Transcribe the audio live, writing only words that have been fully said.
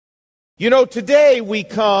You know, today we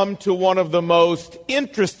come to one of the most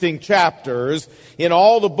interesting chapters in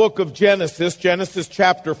all the book of Genesis, Genesis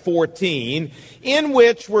chapter 14, in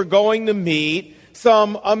which we're going to meet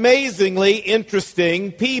some amazingly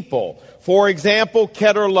interesting people. For example,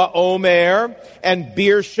 Kedorlaomer and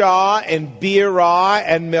Birsha and Beerah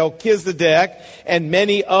and Melchizedek and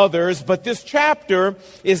many others. But this chapter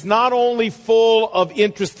is not only full of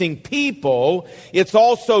interesting people, it's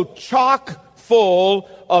also chock full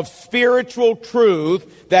of spiritual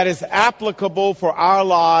truth that is applicable for our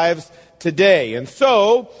lives today. And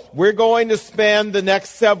so we're going to spend the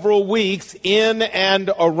next several weeks in and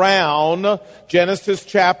around Genesis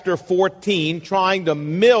chapter 14 trying to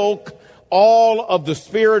milk all of the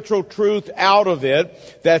spiritual truth out of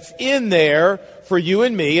it that's in there for you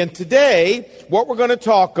and me. And today, what we're going to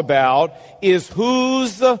talk about is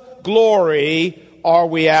whose glory are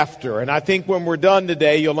we after? And I think when we're done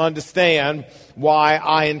today, you'll understand why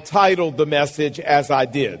I entitled the message as I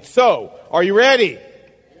did. So, are you ready?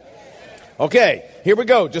 Okay, here we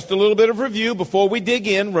go. Just a little bit of review before we dig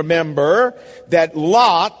in. Remember that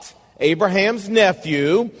Lot, Abraham's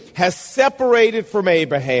nephew, has separated from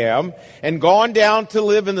Abraham and gone down to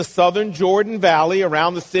live in the southern Jordan Valley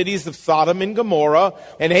around the cities of Sodom and Gomorrah.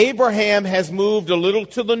 And Abraham has moved a little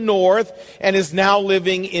to the north and is now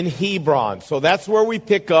living in Hebron. So that's where we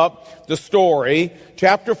pick up the story,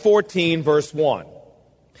 chapter 14, verse 1.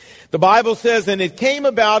 The Bible says, "And it came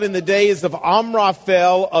about in the days of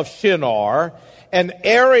Amraphel of Shinar, and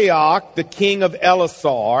Arioch, the king of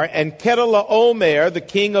Elasar, and Kedorlaomer, the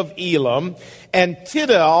king of Elam, and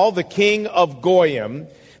Tidal, the king of Goyim,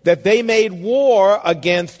 that they made war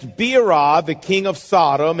against Beerah, the king of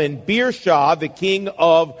Sodom, and Birsha, the king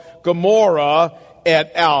of Gomorrah,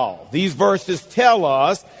 et al." These verses tell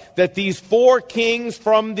us that these four kings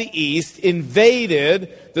from the east invaded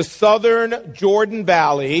the southern Jordan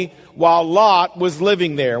Valley while Lot was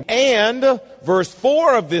living there. And verse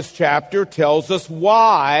 4 of this chapter tells us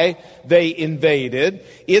why they invaded.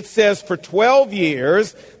 It says, "For 12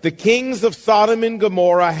 years, the kings of Sodom and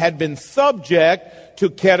Gomorrah had been subject to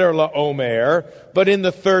Kedorlaomer, but in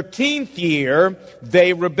the 13th year,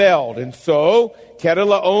 they rebelled." And so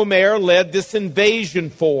Kedorlaomer led this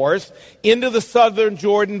invasion force into the southern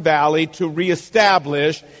Jordan Valley to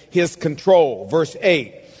reestablish his control. Verse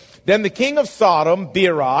 8. "Then the king of Sodom,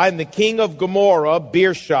 Beerah, and the king of Gomorrah,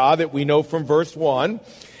 Birsha," that we know from verse 1,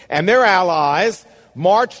 "and their allies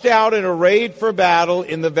marched out and arrayed for battle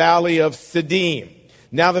in the valley of Siddim.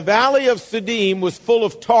 Now the valley of Siddim was full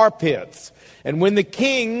of tar pits. And when the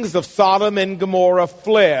kings of Sodom and Gomorrah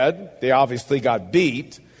fled," they obviously got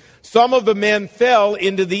beat, "some of the men fell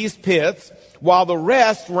into these pits, while the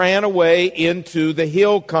rest ran away into the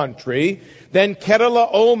hill country. Then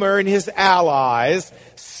Kedorlaomer and his allies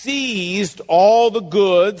seized all the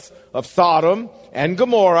goods of Sodom and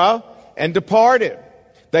Gomorrah and departed.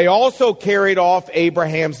 They also carried off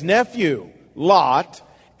Abraham's nephew, Lot,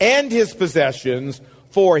 and his possessions,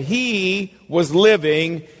 for he was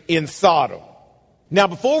living in Sodom." Now,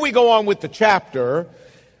 before we go on with the chapter,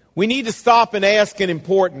 we need to stop and ask an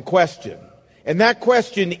important question. And that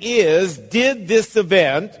question is, did this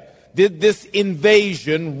event, did this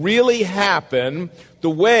invasion really happen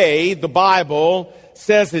the way the Bible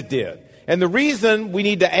says it did? And the reason we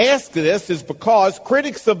need to ask this is because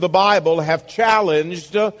critics of the Bible have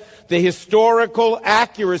challenged the historical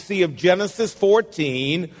accuracy of Genesis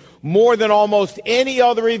 14 more than almost any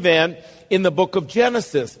other event in the book of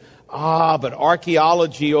Genesis. But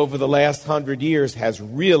archaeology over the last 100 years has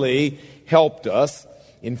really helped us.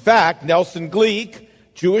 In fact, Nelson Gleek,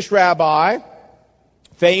 Jewish rabbi,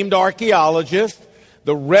 famed archaeologist,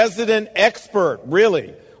 the resident expert,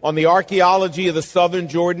 really, on the archaeology of the southern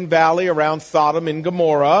Jordan Valley around Sodom and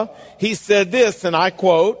Gomorrah, he said this, and I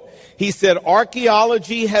quote, he said,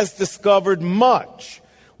 "Archaeology has discovered much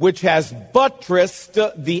which has buttressed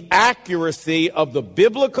the accuracy of the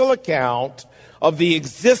biblical account of the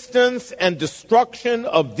existence and destruction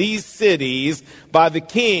of these cities by the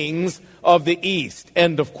kings of the east."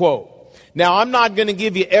 End of quote. Now, I'm not going to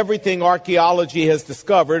give you everything archaeology has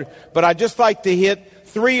discovered, but I'd just like to hit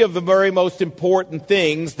three of the very most important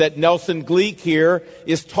things that Nelson Gleek here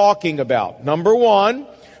is talking about. Number one,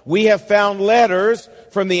 we have found letters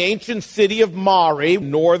from the ancient city of Mari,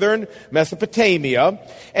 northern Mesopotamia,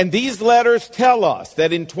 and these letters tell us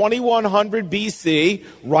that in 2100 BC,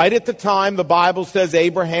 right at the time the Bible says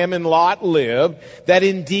Abraham and Lot lived, that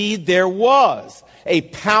indeed there was a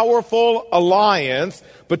powerful alliance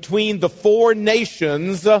between the four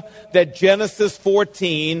nations that Genesis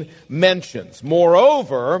 14 mentions.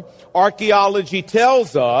 Moreover, archaeology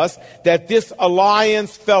tells us that this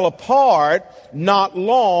alliance fell apart not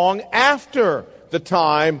long after the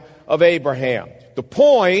time of Abraham. The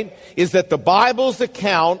point is that the Bible's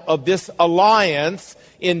account of this alliance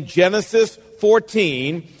in Genesis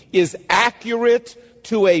 14 is accurate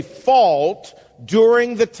to a fault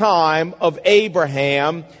during the time of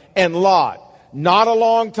Abraham and Lot. Not a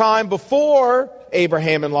long time before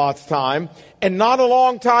Abraham and Lot's time, and not a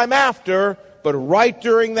long time after, but right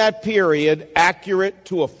during that period, accurate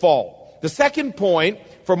to a fault. The second point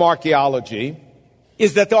from archaeology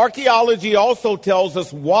is that the archaeology also tells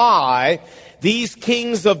us why these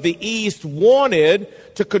kings of the East wanted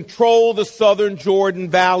to control the southern Jordan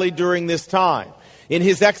Valley during this time. In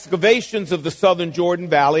his excavations of the southern Jordan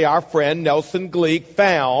Valley, our friend Nelson Gleek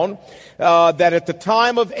found that at the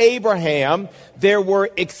time of Abraham, there were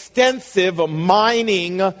extensive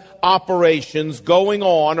mining operations going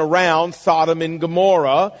on around Sodom and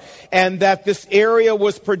Gomorrah, and that this area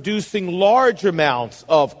was producing large amounts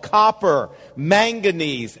of copper,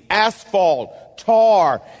 manganese, asphalt,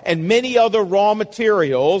 tar, and many other raw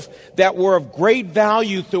materials that were of great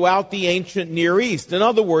value throughout the ancient Near East. In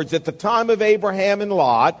other words, at the time of Abraham and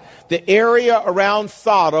Lot, the area around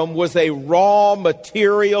Sodom was a raw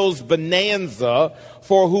materials bonanza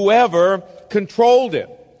for whoever controlled it.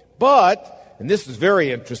 But, and this is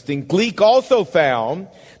very interesting, Gleek also found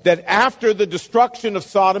that after the destruction of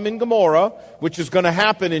Sodom and Gomorrah, which is going to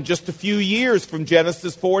happen in just a few years from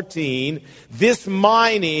Genesis 14, this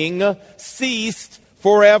mining ceased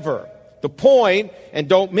forever. The point, and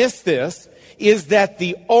don't miss this, is that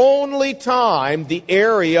the only time the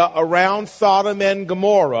area around Sodom and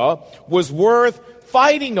Gomorrah was worth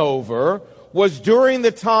fighting over was during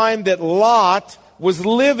the time that Lot was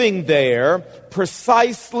living there,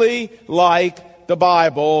 precisely like the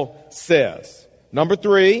Bible says. Number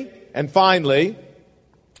three, and finally,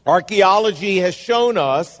 archaeology has shown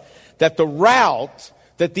us that the route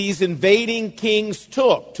that these invading kings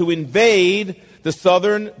took to invade the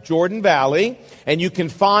southern Jordan Valley, and you can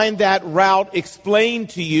find that route explained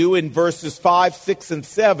to you in verses 5, 6, and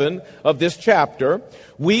 7 of this chapter.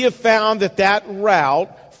 We have found that that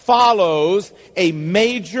route follows a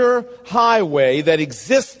major highway that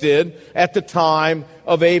existed at the time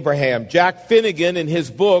of Abraham. Jack Finnegan, in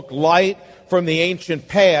his book, Light from the Ancient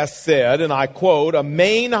Past, said, and I quote, "A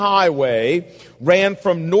main highway ran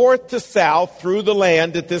from north to south through the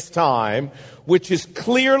land at this time, which is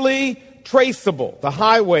clearly traceable." The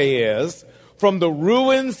highway is from the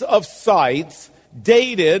ruins of sites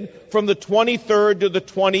dated from the 23rd to the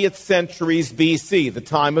 20th centuries BC, the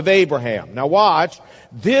time of Abraham. Now watch,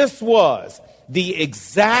 this was the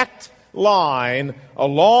exact line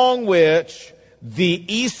along which the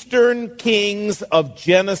eastern kings of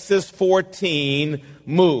Genesis 14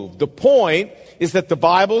 moved. The point is that the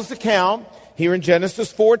Bible's account here in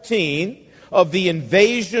Genesis 14 of the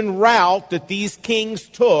invasion route that these kings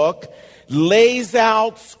took lays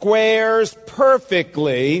out squares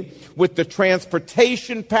perfectly with the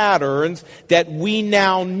transportation patterns that we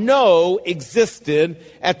now know existed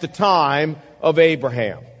at the time of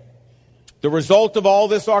Abraham. The result of all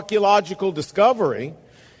this archaeological discovery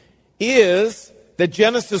is that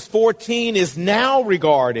Genesis 14 is now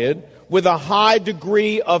regarded with a high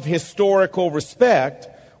degree of historical respect,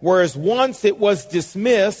 whereas once it was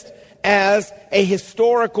dismissed as a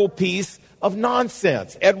historical piece of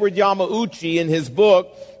nonsense. Edward Yamauchi, in his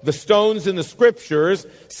book, The Stones in the Scriptures,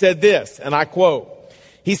 said this, and I quote,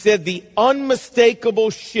 he said, "The unmistakable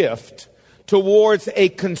shift towards a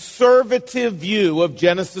conservative view of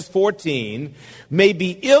Genesis 14 may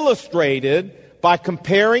be illustrated by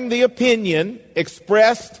comparing the opinion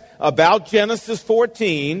expressed about Genesis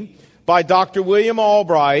 14 by Dr. William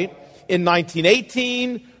Albright in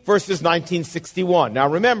 1918 versus 1961. Now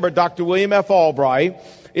remember, Dr. William F. Albright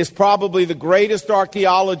is probably the greatest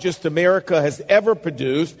archaeologist America has ever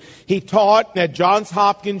produced. He taught at Johns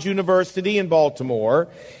Hopkins University in Baltimore,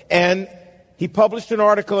 and he published an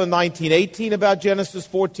article in 1918 about Genesis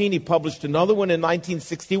 14. He published another one in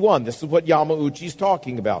 1961. This is what Yamauchi's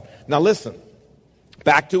talking about. Now listen.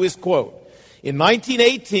 Back to his quote. In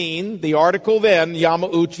 1918, the article then,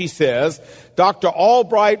 Yamauchi says, Dr.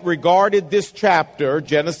 Albright regarded this chapter,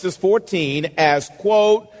 Genesis 14, as,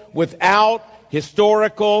 quote, without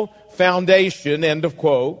historical foundation, end of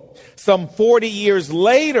quote. Some 40 years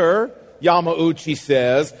later, Yamauchi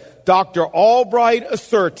says, Dr. Albright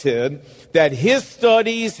asserted that his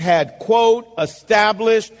studies had, quote,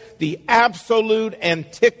 established the absolute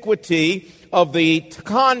antiquity of the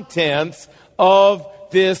contents of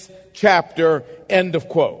this chapter, end of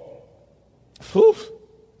quote. Whew.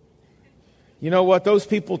 You know what? Those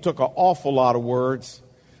people took an awful lot of words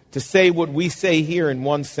to say what we say here in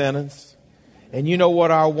one sentence. And you know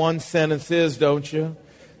what our one sentence is, don't you?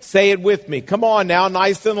 Say it with me. Come on now,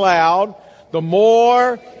 nice and loud. The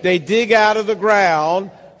more they dig out of the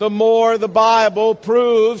ground, the more the Bible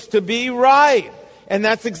proves to be right. And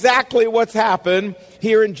that's exactly what's happened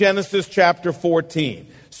here in Genesis chapter 14.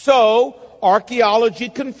 So, archaeology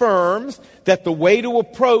confirms that the way to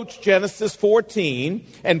approach Genesis 14,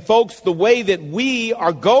 and folks, the way that we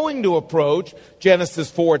are going to approach Genesis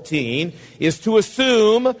 14 is to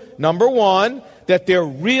assume, number one, that there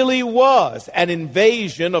really was an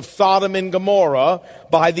invasion of Sodom and Gomorrah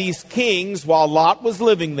by these kings while Lot was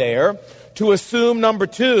living there. To assume, number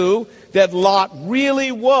two, that Lot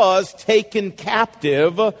really was taken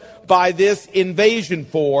captive by this invasion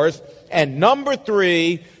force. And number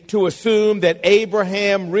three, to assume that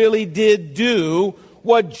Abraham really did do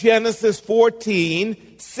what Genesis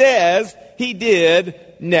 14 says he did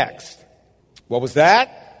next. What was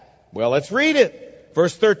that? Well, let's read it.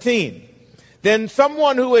 Verse 13. Then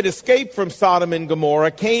someone who had escaped from Sodom and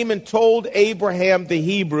Gomorrah came and told Abraham the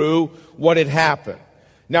Hebrew what had happened.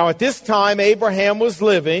 Now at this time Abraham was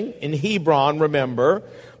living in Hebron, remember,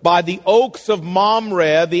 by the oaks of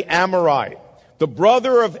Mamre the Amorite, the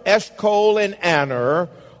brother of Eshcol and Aner,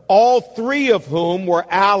 all three of whom were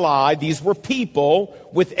allied, these were people,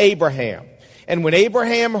 with Abraham. And when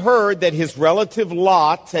Abraham heard that his relative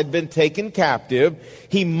Lot had been taken captive,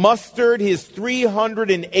 he mustered his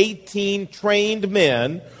 318 trained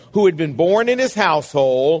men who had been born in his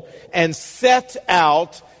household and set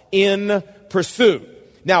out in pursuit.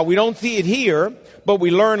 Now, we don't see it here, but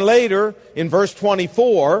we learn later in verse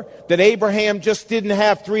 24 that Abraham just didn't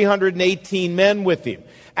have 318 men with him.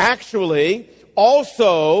 Actually,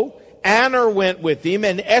 also, Aner went with him,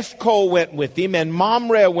 and Eshcol went with him, and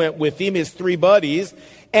Mamre went with him, his three buddies,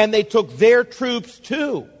 and they took their troops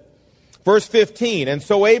too. Verse 15, and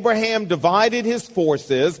so Abraham divided his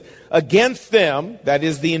forces against them, that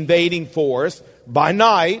is the invading force, by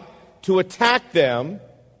night to attack them.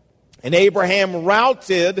 And Abraham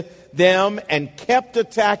routed them and kept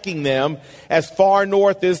attacking them as far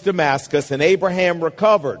north as Damascus. And Abraham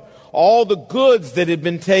recovered all the goods that had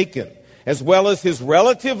been taken, as well as his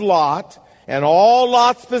relative Lot and all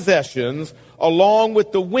Lot's possessions, along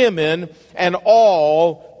with the women and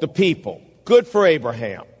all the people. Good for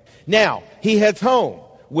Abraham. Now, he heads home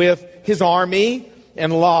with his army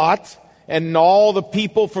and Lot and all the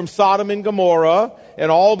people from Sodom and Gomorrah and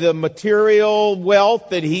all the material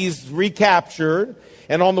wealth that he's recaptured.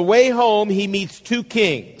 And on the way home, he meets two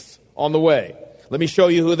kings on the way. Let me show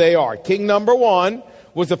you who they are. King number one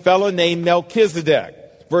was a fellow named Melchizedek.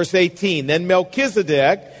 Verse 18, then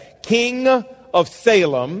Melchizedek, king of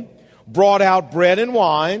Salem, brought out bread and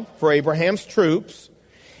wine for Abraham's troops.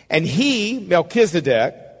 And he,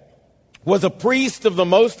 Melchizedek, was a priest of the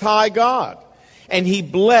Most High God. And he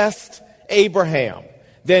blessed Abraham.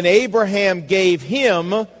 Then Abraham gave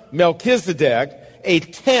him, Melchizedek, a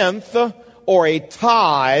tenth or a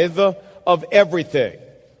tithe of everything.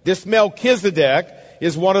 This Melchizedek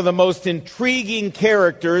is one of the most intriguing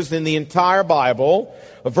characters in the entire Bible.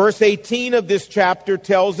 Verse 18 of this chapter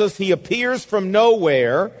tells us he appears from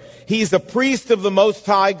nowhere. He's a priest of the Most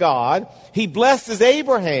High God. He blesses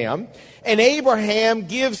Abraham, and Abraham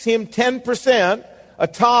gives him 10%, a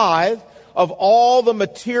tithe, of all the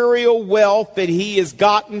material wealth that he has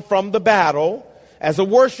gotten from the battle as a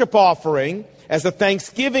worship offering, as a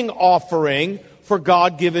thanksgiving offering for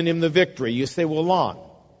God giving him the victory. You say, well, Lon,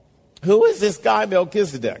 who is this guy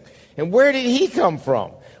Melchizedek? And where did he come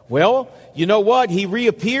from? Well, you know what? He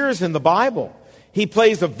reappears in the Bible. He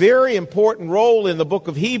plays a very important role in the book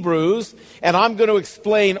of Hebrews, and I'm going to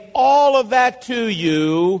explain all of that to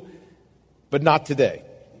you, but not today.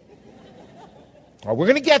 We're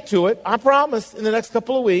going to get to it, I promise, in the next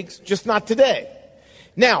couple of weeks, just not today.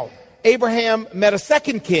 Now, Abraham met a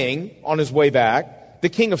second king on his way back, the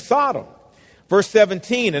king of Sodom. Verse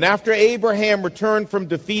 17, and after Abraham returned from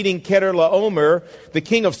defeating Kedorlaomer, the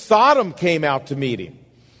king of Sodom came out to meet him.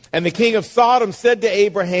 And the king of Sodom said to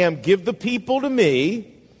Abraham, give the people to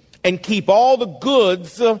me and keep all the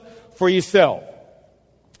goods for yourself.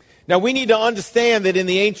 Now, we need to understand that in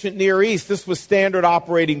the ancient Near East, this was standard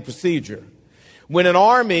operating procedure. When an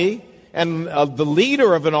army and the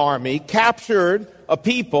leader of an army captured a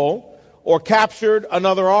people or captured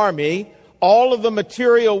another army, all of the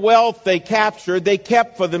material wealth they captured, they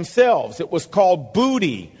kept for themselves. It was called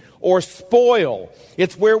booty or spoil.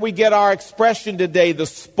 It's where we get our expression today, the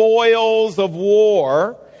spoils of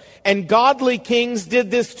war. And godly kings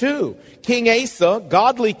did this too. King Asa,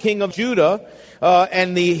 godly king of Judah,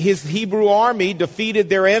 and his Hebrew army defeated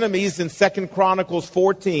their enemies in 2 Chronicles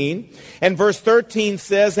 14. And verse 13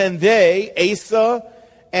 says, and they, Asa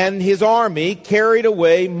and his army, carried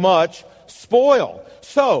away much spoil.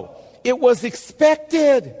 So, it was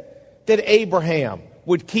expected that Abraham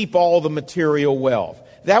would keep all the material wealth.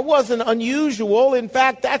 That wasn't unusual. In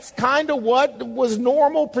fact, that's kind of what was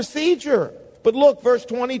normal procedure. But look, verse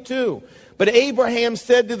 22. But Abraham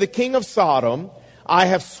said to the king of Sodom, I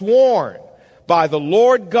have sworn by the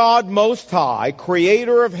Lord God Most High,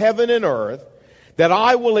 creator of heaven and earth, that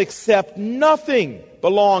I will accept nothing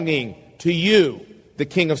belonging to you, the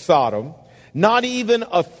king of Sodom, not even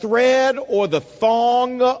a thread or the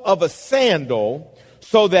thong of a sandal,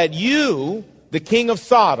 so that you, the king of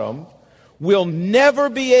Sodom, will never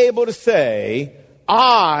be able to say,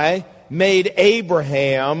 I made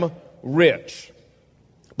Abraham rich.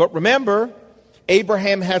 But remember,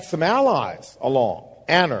 Abraham had some allies along,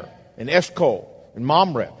 Aner and Eshcol and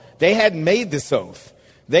Mamre. They hadn't made this oath.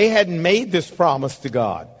 They hadn't made this promise to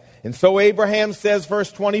God. And so Abraham says,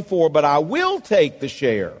 verse 24, but I will take the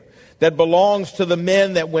share that belongs to the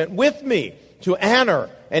men that went with me, to Aner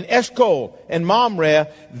and Eshcol and Mamre.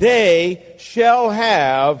 They shall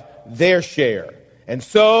have their share. And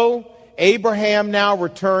so Abraham now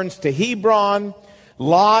returns to Hebron.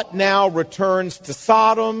 Lot now returns to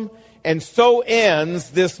Sodom. And so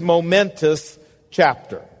ends this momentous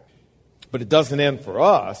chapter. But it doesn't end for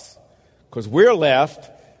us, because we're left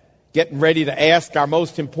getting ready to ask our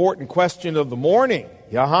most important question of the morning.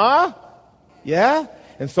 Yeah?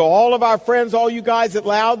 And so all of our friends, all you guys at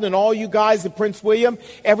Loudon and all you guys at Prince William,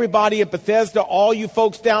 everybody at Bethesda, all you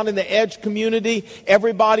folks down in the Edge community,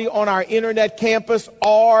 everybody on our internet campus,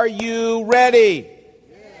 are you ready?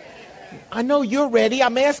 Yes. I know you're ready.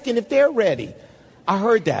 I'm asking if they're ready. I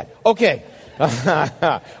heard that. Okay.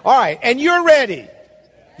 All right. And you're ready?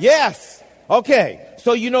 Yes. Okay.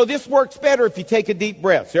 So you know this works better if you take a deep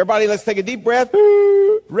breath. So everybody, let's take a deep breath.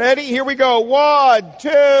 Ready? Here we go. 1,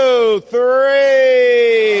 2,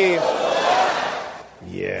 3.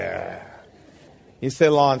 Yeah. You say,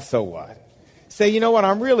 Lon, so what? Say, you know what?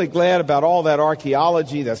 I'm really glad about all that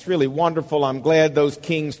archaeology. That's really wonderful. I'm glad those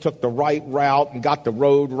kings took the right route and got the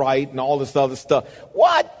road right and all this other stuff.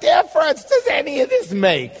 What difference does any of this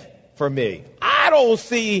make for me? I don't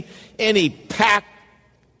see any packed,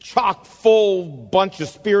 chock full bunch of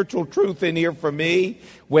spiritual truth in here for me.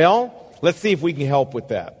 Well, let's see if we can help with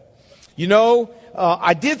that. You know,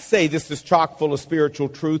 I did say this is chock full of spiritual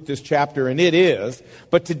truth, this chapter, and it is.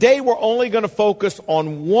 But today we're only going to focus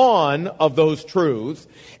on one of those truths,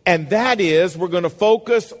 and that is we're going to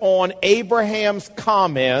focus on Abraham's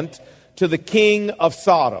comment to the king of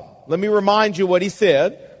Sodom. Let me remind you what he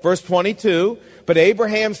said. Verse 22, but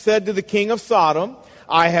Abraham said to the king of Sodom,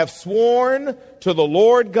 I have sworn to the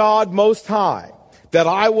Lord God Most High that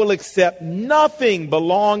I will accept nothing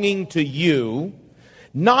belonging to you,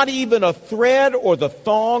 not even a thread or the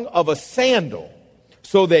thong of a sandal,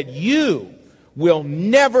 so that you will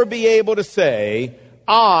never be able to say,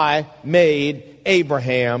 I made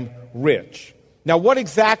Abraham rich. Now, what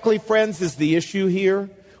exactly, friends, is the issue here?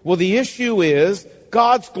 Well, the issue is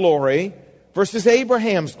God's glory versus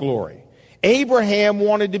Abraham's glory. Abraham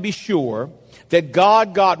wanted to be sure that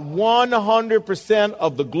God got 100%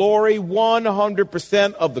 of the glory,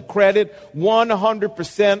 100% of the credit,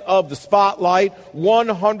 100% of the spotlight,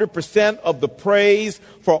 100% of the praise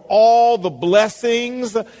for all the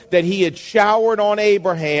blessings that he had showered on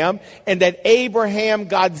Abraham, and that Abraham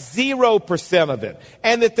got 0% of it,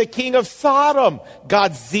 and that the king of Sodom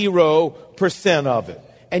got 0% of it.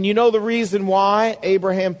 And you know the reason why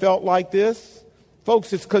Abraham felt like this?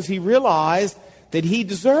 Folks, it's because he realized that he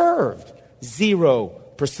deserved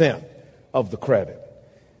 0% of the credit.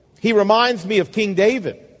 He reminds me of King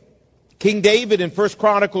David. King David in 1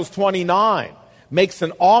 Chronicles 29 makes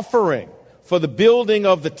an offering for the building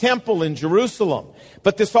of the temple in Jerusalem.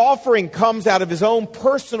 But this offering comes out of his own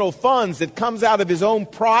personal funds. It comes out of his own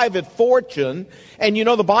private fortune. And you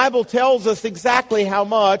know, the Bible tells us exactly how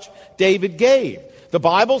much David gave. The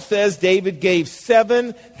Bible says David gave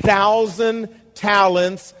 7,000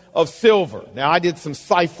 talents of silver. Now, I did some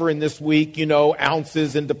ciphering this week, you know,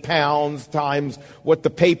 ounces into pounds times what the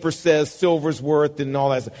paper says silver's worth and all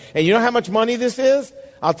that stuff. And you know how much money this is?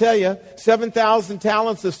 I'll tell you, 7,000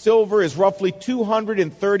 talents of silver is roughly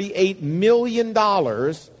 $238 million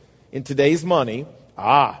in today's money.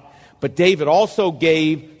 But David also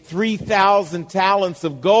gave 3,000 talents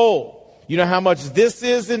of gold. You know how much this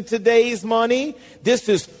is in today's money? This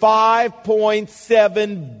is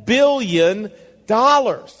 $5.7 billion.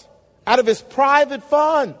 out of his private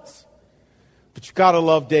funds. But you got to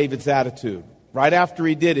love David's attitude. Right after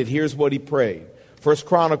he did it, here's what he prayed. 1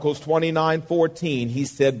 Chronicles 29:14, he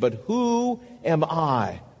said, "But who am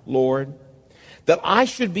I, Lord, that I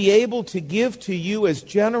should be able to give to you as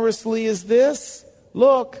generously as this?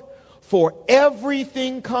 Look, for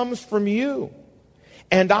everything comes from you,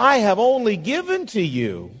 and I have only given to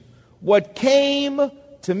you what came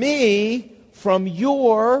to me from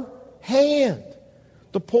your hand."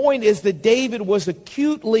 The point is that David was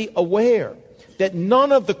acutely aware that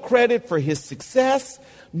none of the credit for his success,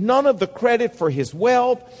 none of the credit for his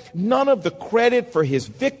wealth, none of the credit for his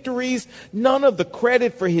victories, none of the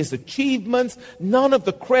credit for his achievements, none of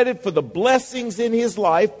the credit for the blessings in his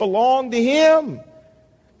life belonged to him.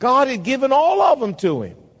 God had given all of them to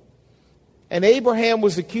him. And Abraham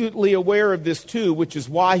was acutely aware of this too, which is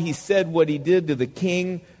why he said what he did to the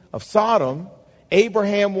king of Sodom.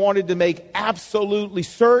 Abraham wanted to make absolutely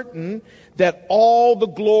certain that all the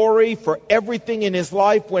glory for everything in his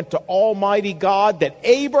life went to Almighty God, that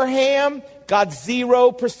Abraham got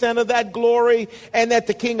 0% of that glory, and that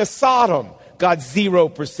the king of Sodom got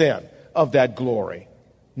 0% of that glory.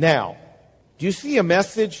 Now, do you see a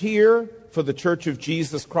message here for the Church of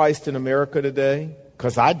Jesus Christ in America today?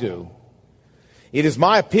 Because I do. It is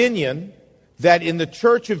my opinion that in the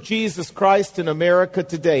Church of Jesus Christ in America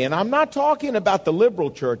today, and I'm not talking about the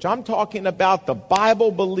liberal church, I'm talking about the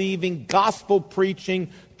Bible-believing, gospel-preaching,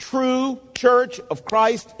 true Church of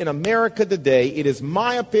Christ in America today, it is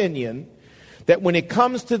my opinion that when it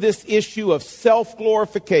comes to this issue of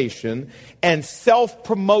self-glorification and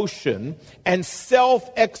self-promotion and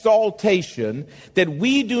self-exaltation, that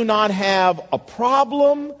we do not have a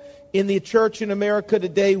problem in the church in America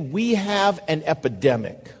today. We have an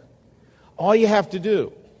epidemic. All you have to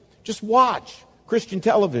do, just watch Christian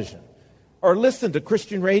television or listen to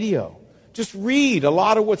Christian radio. Just read a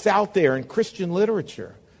lot of what's out there in Christian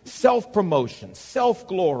literature. Self-promotion,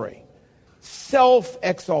 self-glory,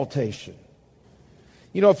 self-exaltation.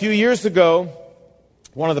 You know, a few years ago,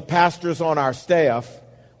 one of the pastors on our staff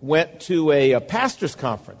went to a pastor's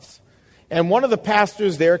conference. And one of the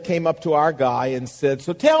pastors there came up to our guy and said,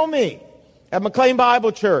 "So tell me, at McLean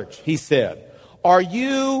Bible Church," he said, "are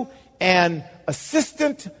you an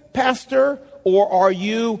assistant pastor or are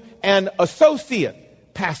you an associate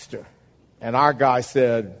pastor?" And our guy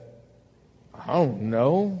said, I don't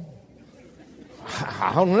know.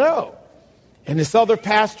 And this other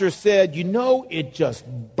pastor said, "You know, it just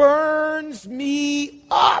burns me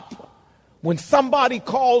up when somebody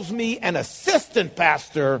calls me an assistant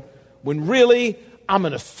pastor when really I'm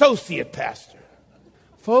an associate pastor."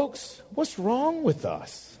 Folks, what's wrong with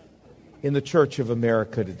us in the Church of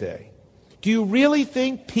America today? Do you really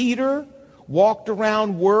think Peter walked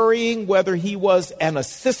around worrying whether he was an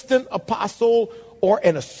assistant apostle or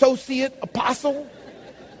an associate apostle?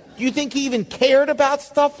 Do you think he even cared about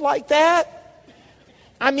stuff like that?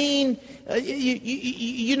 I mean,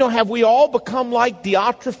 you know, have we all become like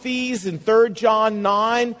Diotrephes in 3 John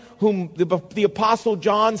 9, whom the Apostle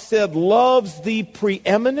John said loves the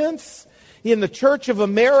preeminence? In the Church of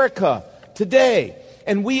America today,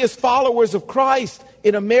 and we as followers of Christ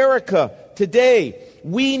in America today,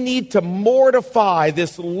 we need to mortify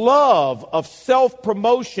this love of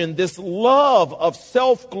self-promotion, this love of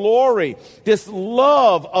self-glory, this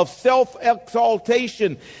love of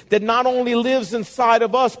self-exaltation that not only lives inside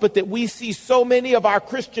of us, but that we see so many of our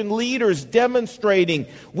Christian leaders demonstrating.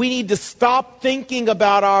 We need to stop thinking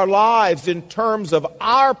about our lives in terms of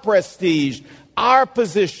our prestige, our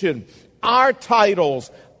position, our titles,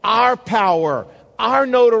 our power, our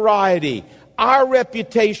notoriety, our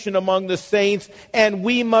reputation among the saints, and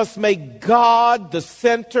we must make God the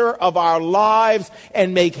center of our lives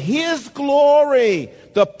and make His glory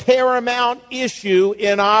the paramount issue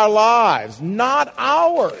in our lives, not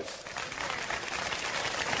ours.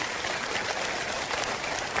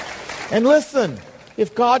 And listen,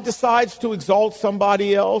 if God decides to exalt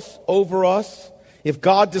somebody else over us, if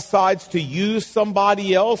God decides to use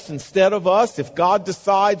somebody else instead of us, if God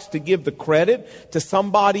decides to give the credit to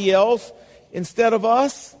somebody else instead of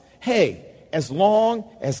us, hey, as long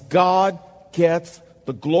as God gets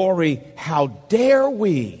the glory, how dare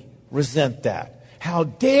we resent that? How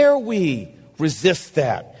dare we resist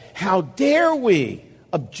that? How dare we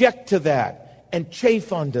object to that and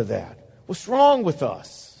chafe under that? What's wrong with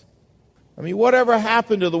us? I mean, whatever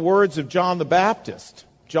happened to the words of John the Baptist?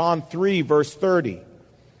 John 3, verse 30,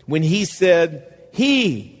 when he said,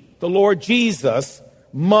 "He, the Lord Jesus,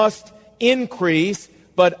 must increase,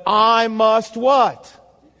 but I must" what?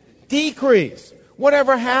 Decrease.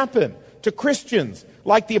 Whatever happened to Christians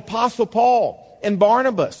like the Apostle Paul and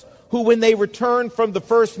Barnabas, who when they returned from the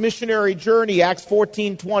first missionary journey, Acts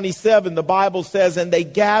 14:27, the Bible says, and they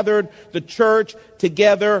gathered the church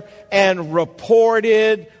together and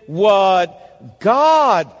reported what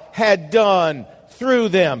God had done through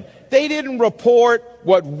them. They didn't report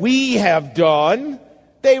what we have done.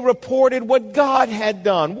 They reported what God had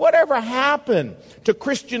done. Whatever happened to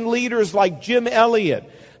Christian leaders like Jim Elliot,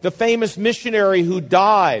 the famous missionary who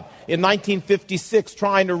died in 1956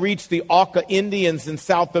 trying to reach the Auca Indians in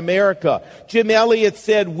South America? Jim Elliot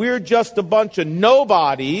said, we're just a bunch of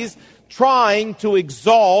nobodies trying to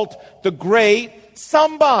exalt the great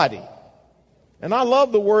somebody. And I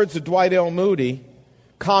love the words of Dwight L. Moody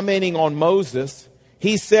commenting on Moses.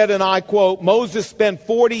 He said, and I quote, Moses spent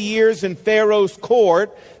 40 years in Pharaoh's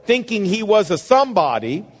court thinking he was a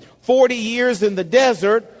somebody, 40 years in the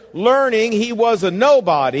desert learning he was a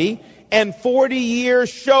nobody, and 40 years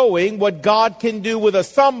showing what God can do with a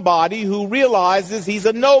somebody who realizes he's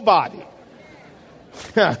a nobody.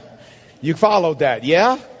 You followed that,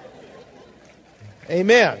 yeah?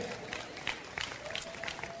 Amen.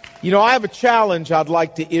 You know, I have a challenge I'd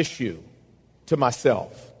like to issue to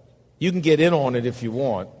myself. You can get in on it if you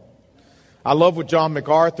want. I love what John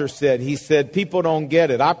MacArthur said. He said, people don't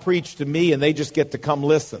get it. I preach to me and they just get to come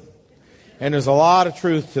listen. And there's a lot of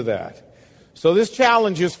truth to that. So this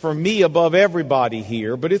challenge is for me above everybody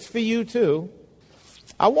here, but it's for you too.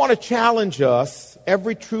 I want to challenge us,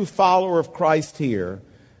 every true follower of Christ here,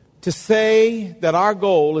 to say that our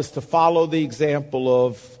goal is to follow the example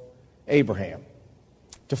of Abraham,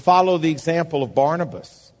 to follow the example of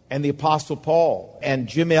Barnabas and the Apostle Paul and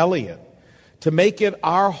Jim Elliot, to make it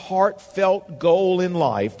our heartfelt goal in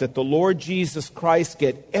life that the Lord Jesus Christ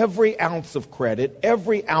get every ounce of credit,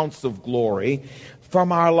 every ounce of glory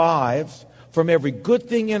from our lives, from every good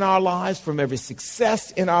thing in our lives, from every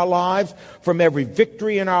success in our lives, from every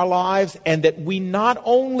victory in our lives, and that we not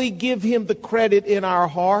only give Him the credit in our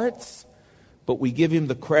hearts, but we give Him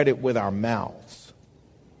the credit with our mouths.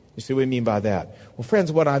 You see what I mean by that? Well,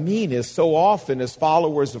 friends, what I mean is so often as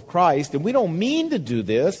followers of Christ, and we don't mean to do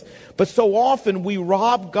this, but so often we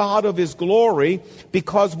rob God of His glory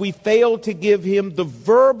because we fail to give Him the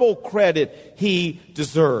verbal credit He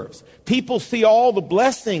deserves. People see all the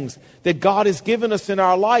blessings that God has given us in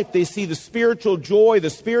our life. They see the spiritual joy, the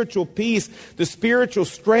spiritual peace, the spiritual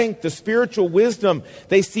strength, the spiritual wisdom.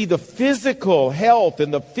 They see the physical health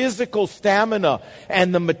and the physical stamina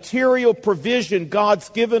and the material provision God's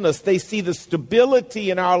given us. They see the stability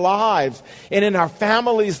in our lives and in our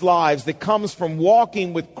families' lives that comes from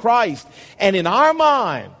walking with Christ. And in our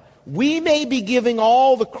mind, we may be giving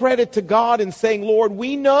all the credit to God and saying, Lord,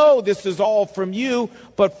 we know this is all from you.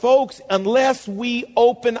 But folks, unless we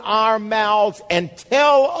open our mouths and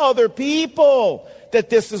tell other people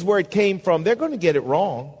that this is where it came from, they're going to get it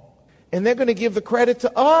wrong. And they're going to give the credit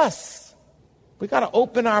to us. We got to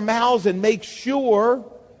open our mouths and make sure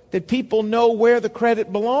that people know where the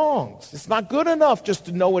credit belongs. It's not good enough just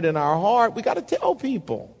to know it in our heart. We got to tell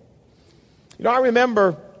people. You know, I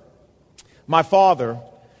remember my father,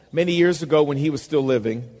 many years ago when he was still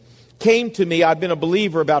living, came to me. I'd been a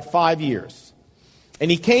believer about 5 years.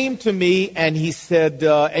 And he came to me and he said,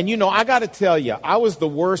 and you know, I got to tell you, I was the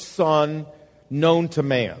worst son known to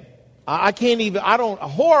man.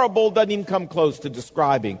 Horrible doesn't even come close to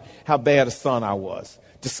describing how bad a son I was.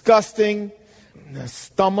 Disgusting,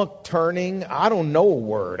 stomach turning, I don't know a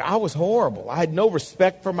word. I was horrible. I had no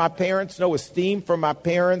respect for my parents, no esteem for my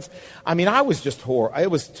parents. I mean, I was just horrible.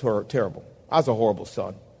 It was terrible. I was a horrible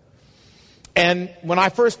son. And when I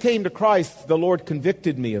first came to Christ, the Lord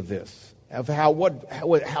convicted me of this, of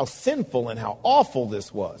how sinful and how awful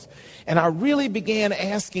this was. And I really began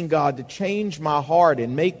asking God to change my heart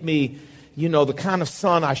and make me, you know, the kind of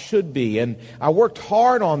son I should be. And I worked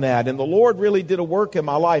hard on that, and the Lord really did a work in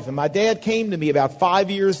my life. And my dad came to me about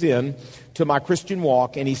 5 years in to my Christian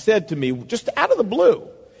walk, and he said to me, just out of the blue,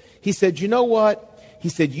 he said, you know what? He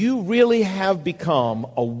said, you really have become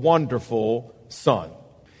a wonderful son.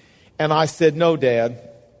 And I said, no, Dad,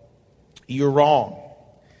 you're wrong.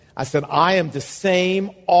 I said, I am the same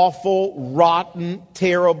awful, rotten,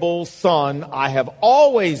 terrible son I have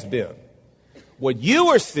always been. What you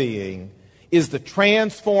are seeing is the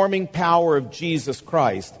transforming power of Jesus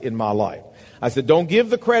Christ in my life. I said, don't give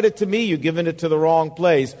the credit to me. You're giving it to the wrong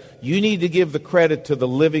place. You need to give the credit to the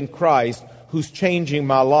living Christ who's changing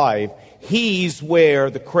my life. He's where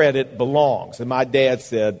the credit belongs. And my dad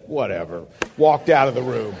said, whatever, walked out of the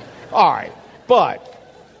room. All right, but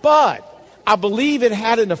I believe it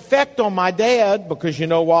had an effect on my dad because you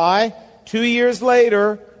know why? 2 years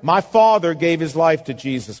later, my father gave his life to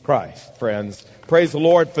Jesus Christ, friends. Praise the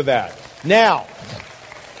Lord for that. Now,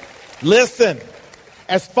 listen,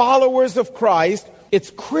 As followers of Christ,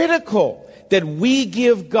 it's critical that we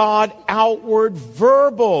give God outward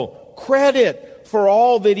verbal credit for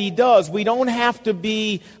all that he does. We don't have to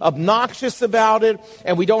be obnoxious about it,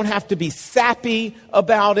 and we don't have to be sappy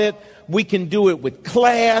about it. We can do it with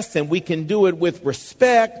class, and we can do it with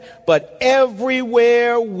respect. But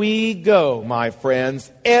everywhere we go, my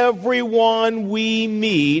friends, everyone we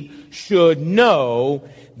meet should know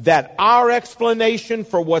that our explanation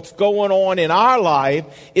for what's going on in our life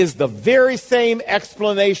is the very same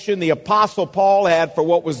explanation the Apostle Paul had for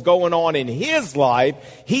what was going on in his life.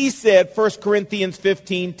 He said, 1 Corinthians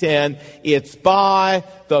 15:10, it's by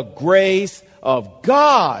the grace of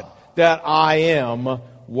God that I am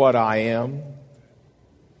what I am.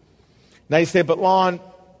 Now you say, but Lon,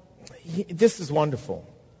 this is wonderful.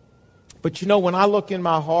 But you know, when I look in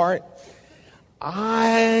my heart,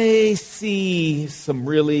 I see some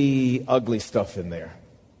really ugly stuff in there.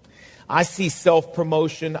 I see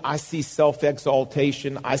self-promotion. I see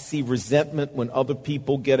self-exaltation. I see resentment when other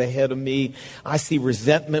people get ahead of me. I see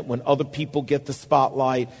resentment when other people get the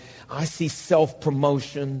spotlight. I see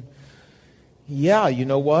self-promotion. Yeah, you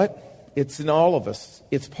know what? It's in all of us.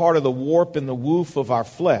 It's part of the warp and the woof of our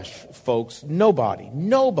flesh, folks.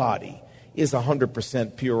 Nobody is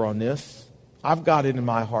 100% pure on this. I've got it in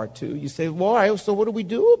my heart too. You say, well, so what do we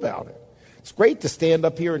do about it? It's great to stand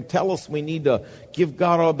up here and tell us we need to give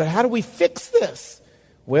God all, but how do we fix this?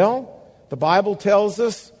 Well, the Bible tells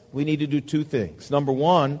us we need to do two things. Number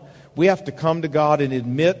one, we have to come to God and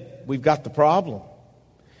admit we've got the problem.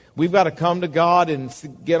 We've got to come to God and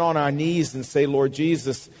get on our knees and say, Lord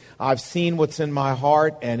Jesus, I've seen what's in my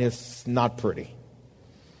heart and it's not pretty.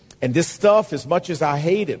 And this stuff, as much as I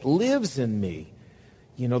hate it, lives in me.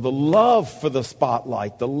 You know, the love for the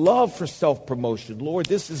spotlight, the love for self-promotion. Lord,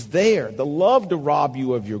 this is there. The love to rob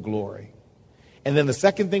you of your glory. And then the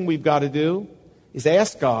second thing we've got to do is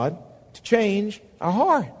ask God to change our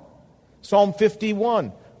heart. Psalm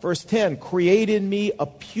 51, verse 10, create in me a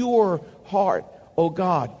pure heart, O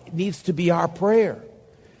God. It needs to be our prayer.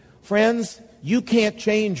 Friends, you can't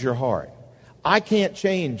change your heart. I can't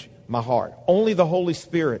change my heart. Only the Holy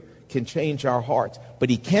Spirit can change our hearts. But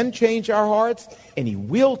he can change our hearts, and he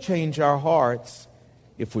will change our hearts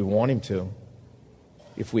if we want him to,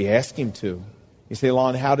 if we ask him to. You say,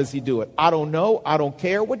 Lon, how does he do it? I don't know. I don't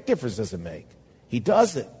care. What difference does it make? He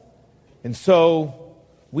does it. And so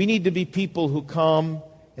we need to be people who come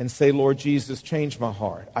and say, Lord Jesus, change my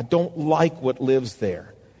heart. I don't like what lives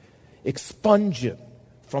there. Expunge it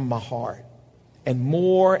from my heart. And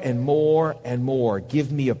more and more and more,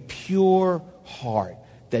 give me a pure heart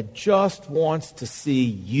that just wants to see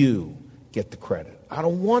you get the credit. I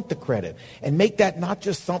don't want the credit. And make that not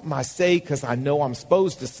just something I say because I know I'm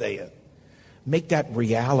supposed to say it. Make that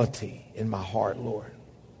reality in my heart, Lord.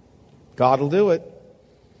 God will do it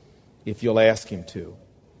if you'll ask him to.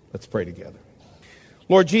 Let's pray together.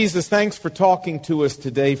 Lord Jesus, thanks for talking to us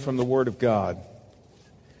today from the Word of God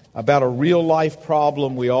about a real life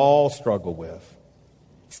problem we all struggle with.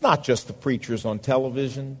 It's not just the preachers on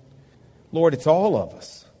television. Lord, it's all of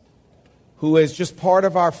us who, as just part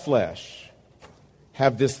of our flesh,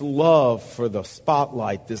 have this love for the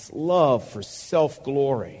spotlight, this love for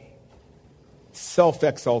self-glory,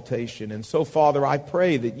 self-exaltation. And so, Father, I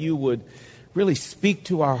pray that you would really speak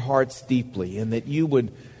to our hearts deeply and that you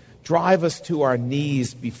would drive us to our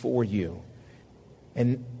knees before you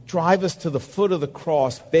and drive us to the foot of the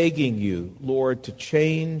cross, begging you, Lord, to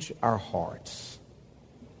change our hearts,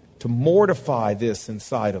 to mortify this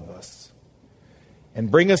inside of us. And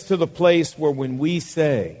bring us to the place where when we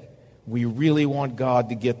say we really want God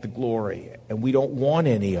to get the glory and we don't want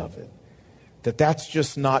any of it, that's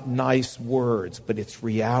just not nice words, but it's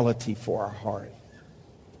reality for our heart.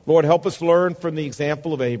 Lord, help us learn from the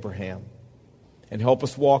example of Abraham and help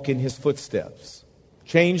us walk in his footsteps.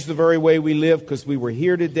 Change the very way we live because we were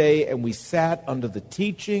here today and we sat under the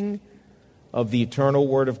teaching of the eternal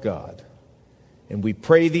Word of God. And we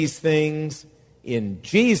pray these things in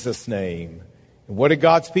Jesus' name. And what did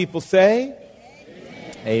God's people say?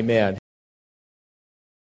 Amen. Amen.